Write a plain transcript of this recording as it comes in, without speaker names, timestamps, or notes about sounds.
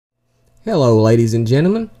Hello ladies and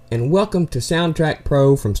gentlemen, and welcome to Soundtrack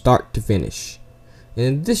Pro from start to finish.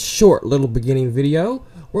 In this short little beginning video,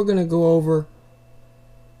 we're going to go over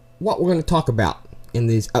what we're going to talk about in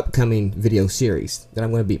these upcoming video series that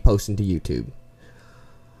I'm going to be posting to YouTube.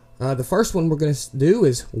 The first one we're going to do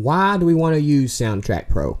is, why do we want to use Soundtrack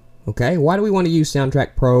Pro? Okay, why do we want to use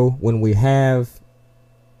Soundtrack Pro when we have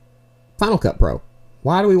Final Cut Pro?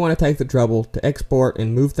 Why do we want to take the trouble to export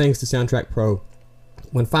and move things to Soundtrack Pro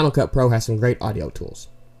when Final Cut Pro has some great audio tools?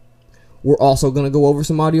 We're also going to go over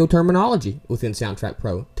some audio terminology within Soundtrack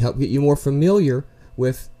Pro to help get you more familiar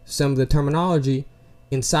with some of the terminology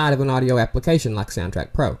inside of an audio application like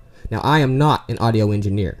Soundtrack Pro. Now, I am not an audio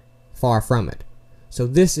engineer, far from it. So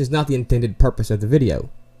this is not the intended purpose of the video.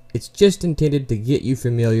 It's just intended to get you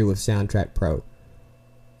familiar with Soundtrack Pro,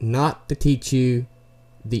 not to teach you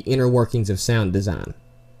the inner workings of sound design.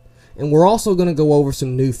 And we're also going to go over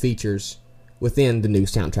some new features within the new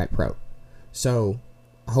Soundtrack Pro. So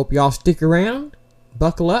I hope y'all stick around,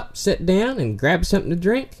 buckle up, sit down, and grab something to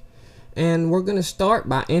drink. And we're going to start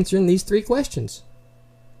by answering these three questions.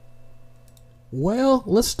 Well,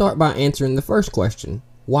 let's start by answering the first question.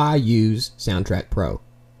 Why use Soundtrack Pro?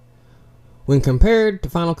 When compared to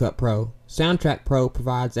Final Cut Pro, Soundtrack Pro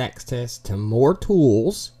provides access to more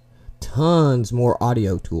tools, tons more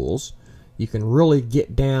audio tools. You can really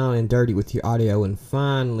get down and dirty with your audio and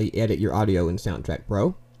finally edit your audio in Soundtrack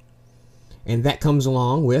Pro. And that comes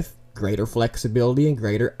along with greater flexibility and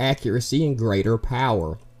greater accuracy and greater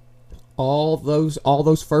power. All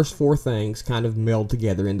those first four things kind of meld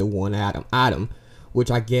together into one item, which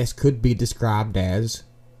I guess could be described as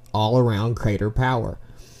all around greater power.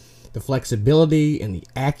 The flexibility and the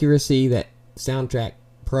accuracy that Soundtrack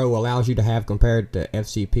Pro allows you to have compared to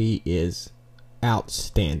FCP is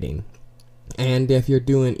outstanding. And if you're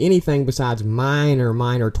doing anything besides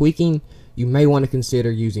minor tweaking, you may want to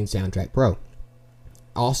consider using Soundtrack Pro.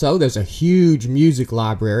 Also, there's a huge music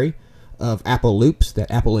library of Apple loops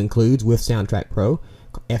that Apple includes with Soundtrack Pro.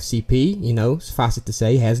 FCP, suffice it to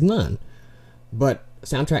say, has none. But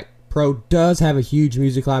Soundtrack Pro does have a huge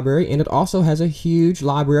music library, and it also has a huge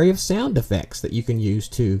library of sound effects that you can use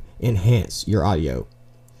to enhance your audio.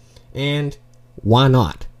 And why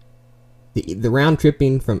not? The round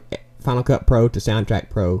tripping from Final Cut Pro to Soundtrack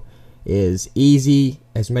Pro is easy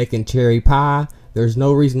as making cherry pie. There's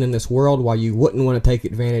no reason in this world why you wouldn't want to take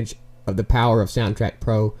advantage of the power of Soundtrack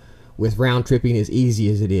Pro with round tripping as easy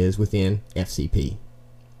as it is within FCP.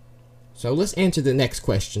 So let's answer the next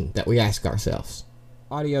question that we ask ourselves.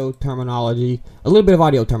 Audio terminology, a little bit of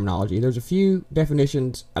audio terminology. There's a few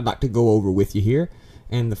definitions I'd like to go over with you here.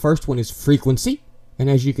 And the first one is frequency. And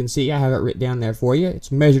as you can see, I have it written down there for you.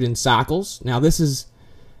 It's measured in cycles. Now this is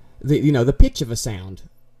the pitch of a sound.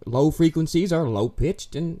 Low frequencies are low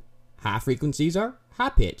pitched and high frequencies are high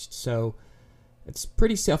pitched. So it's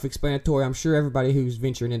pretty self-explanatory. I'm sure everybody who's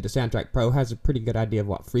venturing into Soundtrack Pro has a pretty good idea of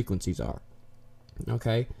what frequencies are.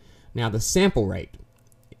 Okay. Now the sample rate.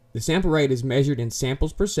 The sample rate is measured in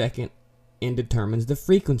samples per second and determines the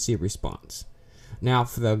frequency response. Now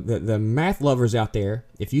for the math lovers out there,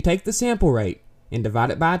 if you take the sample rate and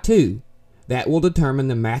divide it by 2, that will determine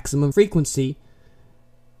the maximum frequency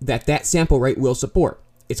that sample rate will support.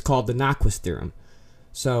 It's called the Nyquist theorem.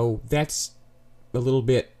 So that's a little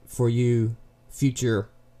bit for you future,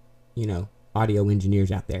 audio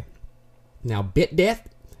engineers out there. Now bit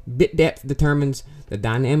depth determines the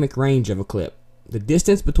dynamic range of a clip, the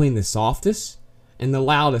distance between the softest and the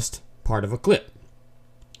loudest part of a clip.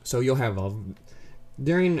 So you'll have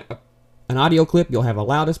during an audio clip, you'll have a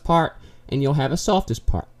loudest part and you'll have a softest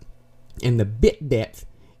part. And the bit depth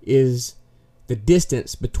is the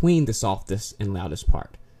distance between the softest and loudest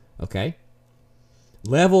part. Okay?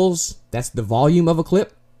 Levels, that's the volume of a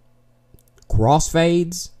clip.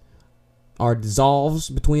 Crossfades are dissolves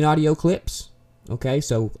between audio clips. Okay,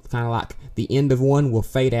 so kind of like the end of one will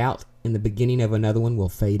fade out and the beginning of another one will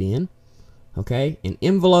fade in. Okay, and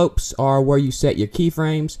envelopes are where you set your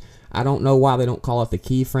keyframes. I don't know why they don't call it the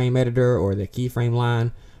keyframe editor or the keyframe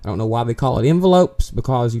line. I don't know why they call it envelopes,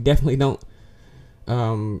 because you definitely don't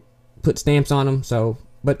put stamps on them. So,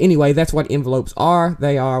 but anyway, that's what envelopes are.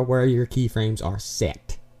 They are where your keyframes are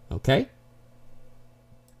set. Okay?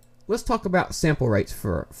 Let's talk about sample rates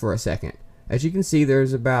for a second. As you can see,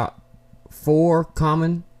 there's about 4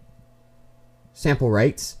 common sample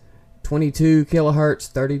rates: 22 kilohertz,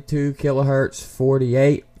 32 kilohertz,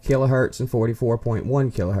 48 kilohertz, and 44.1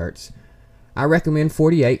 kilohertz. I recommend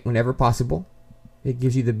 48 whenever possible. It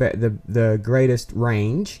gives you the greatest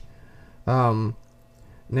range.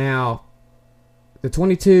 Now, the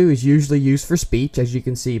 22 is usually used for speech, as you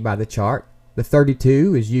can see by the chart. The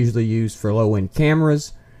 32 is usually used for low-end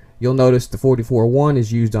cameras. You'll notice the 44.1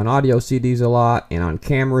 is used on audio CDs a lot, and on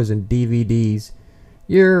cameras and DVDs,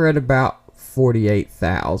 you're at about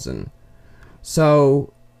 48,000.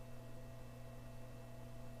 So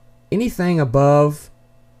anything above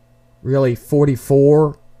really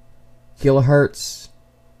 44 kilohertz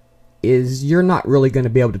you're not really going to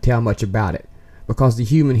be able to tell much about it, because the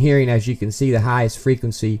human hearing, as you can see, the highest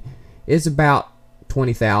frequency is about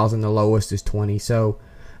 20,000, the lowest is 20. So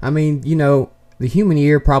I mean, you know, the human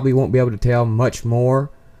ear probably won't be able to tell much more,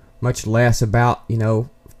 much less about, you know,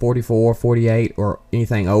 44, 48 or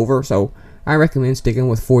anything over. So I recommend sticking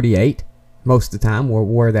with 48 most of the time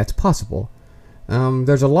where that's possible.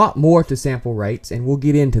 There's a lot more to sample rates, and we'll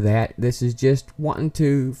get into that. This is just wanting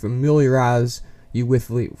to familiarize you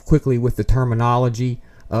quickly with the terminology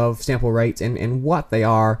of sample rates and what they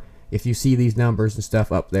are. If you see these numbers and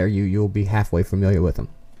stuff up there, you'll be halfway familiar with them.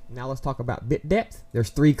 Now let's talk about bit depth. There's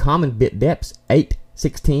 3 common bit depths: 8,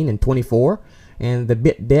 16, and 24. And the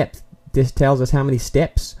bit depth, this tells us how many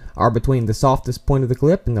steps are between the softest point of the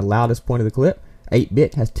clip and the loudest point of the clip.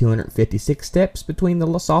 8-bit has 256 steps between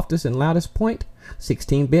the softest and loudest point.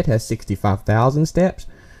 16-bit has 65,000 steps.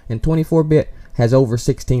 And 24-bit has over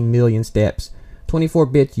 16 million steps.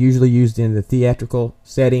 24-bits usually used in the theatrical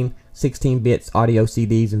setting. 16 bits audio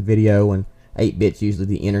CDs and video, and 8 bits usually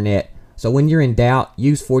the internet. So when you're in doubt,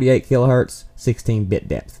 use 48 kilohertz, 16-bit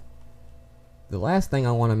depth. The last thing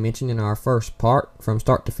I want to mention in our first part, from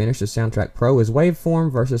start to finish of Soundtrack Pro, is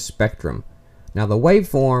waveform versus spectrum. Now the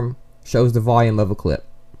waveform shows the volume of a clip.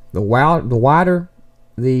 The wider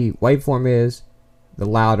the waveform is, the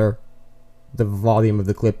louder the volume of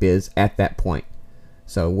the clip is at that point.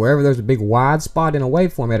 So wherever there's a big wide spot in a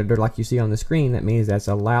waveform editor like you see on the screen, that means that's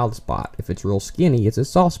a loud spot. If it's real skinny, it's a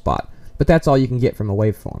soft spot. But that's all you can get from a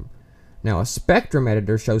waveform. Now a spectrum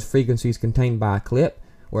editor shows frequencies contained by a clip,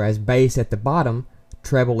 whereas bass at the bottom,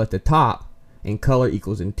 treble at the top, and color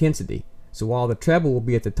equals intensity. So while the treble will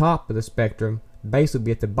be at the top of the spectrum, bass will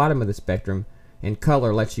be at the bottom of the spectrum, and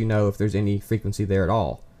color lets you know if there's any frequency there at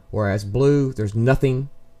all. Whereas blue, there's nothing.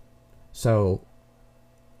 So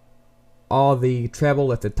all the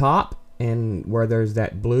treble at the top, and where there's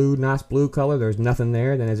that blue, nice blue color, there's nothing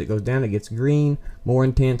there. Then as it goes down, it gets green, more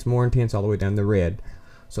intense, all the way down to red.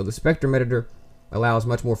 So the spectrum editor allows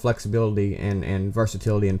much more flexibility and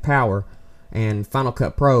versatility and power, and Final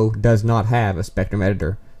Cut Pro does not have a spectrum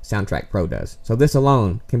editor. Soundtrack Pro does. So this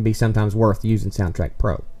alone can be sometimes worth using Soundtrack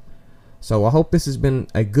Pro. So I hope this has been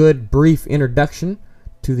a good brief introduction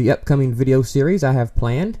to the upcoming video series I have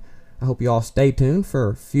planned. I hope you all stay tuned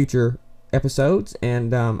for future episodes,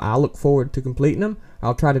 and I look forward to completing them.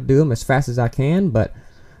 I'll try to do them as fast as I can, but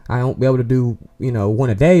I won't be able to do, you know, one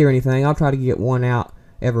a day or anything. I'll try to get one out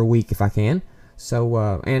every week if I can.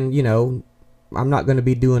 So and you know, I'm not going to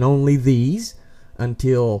be doing only these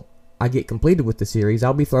until I get completed with the series.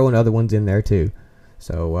 I'll be throwing other ones in there too.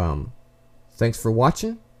 So thanks for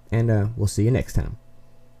watching, and we'll see you next time.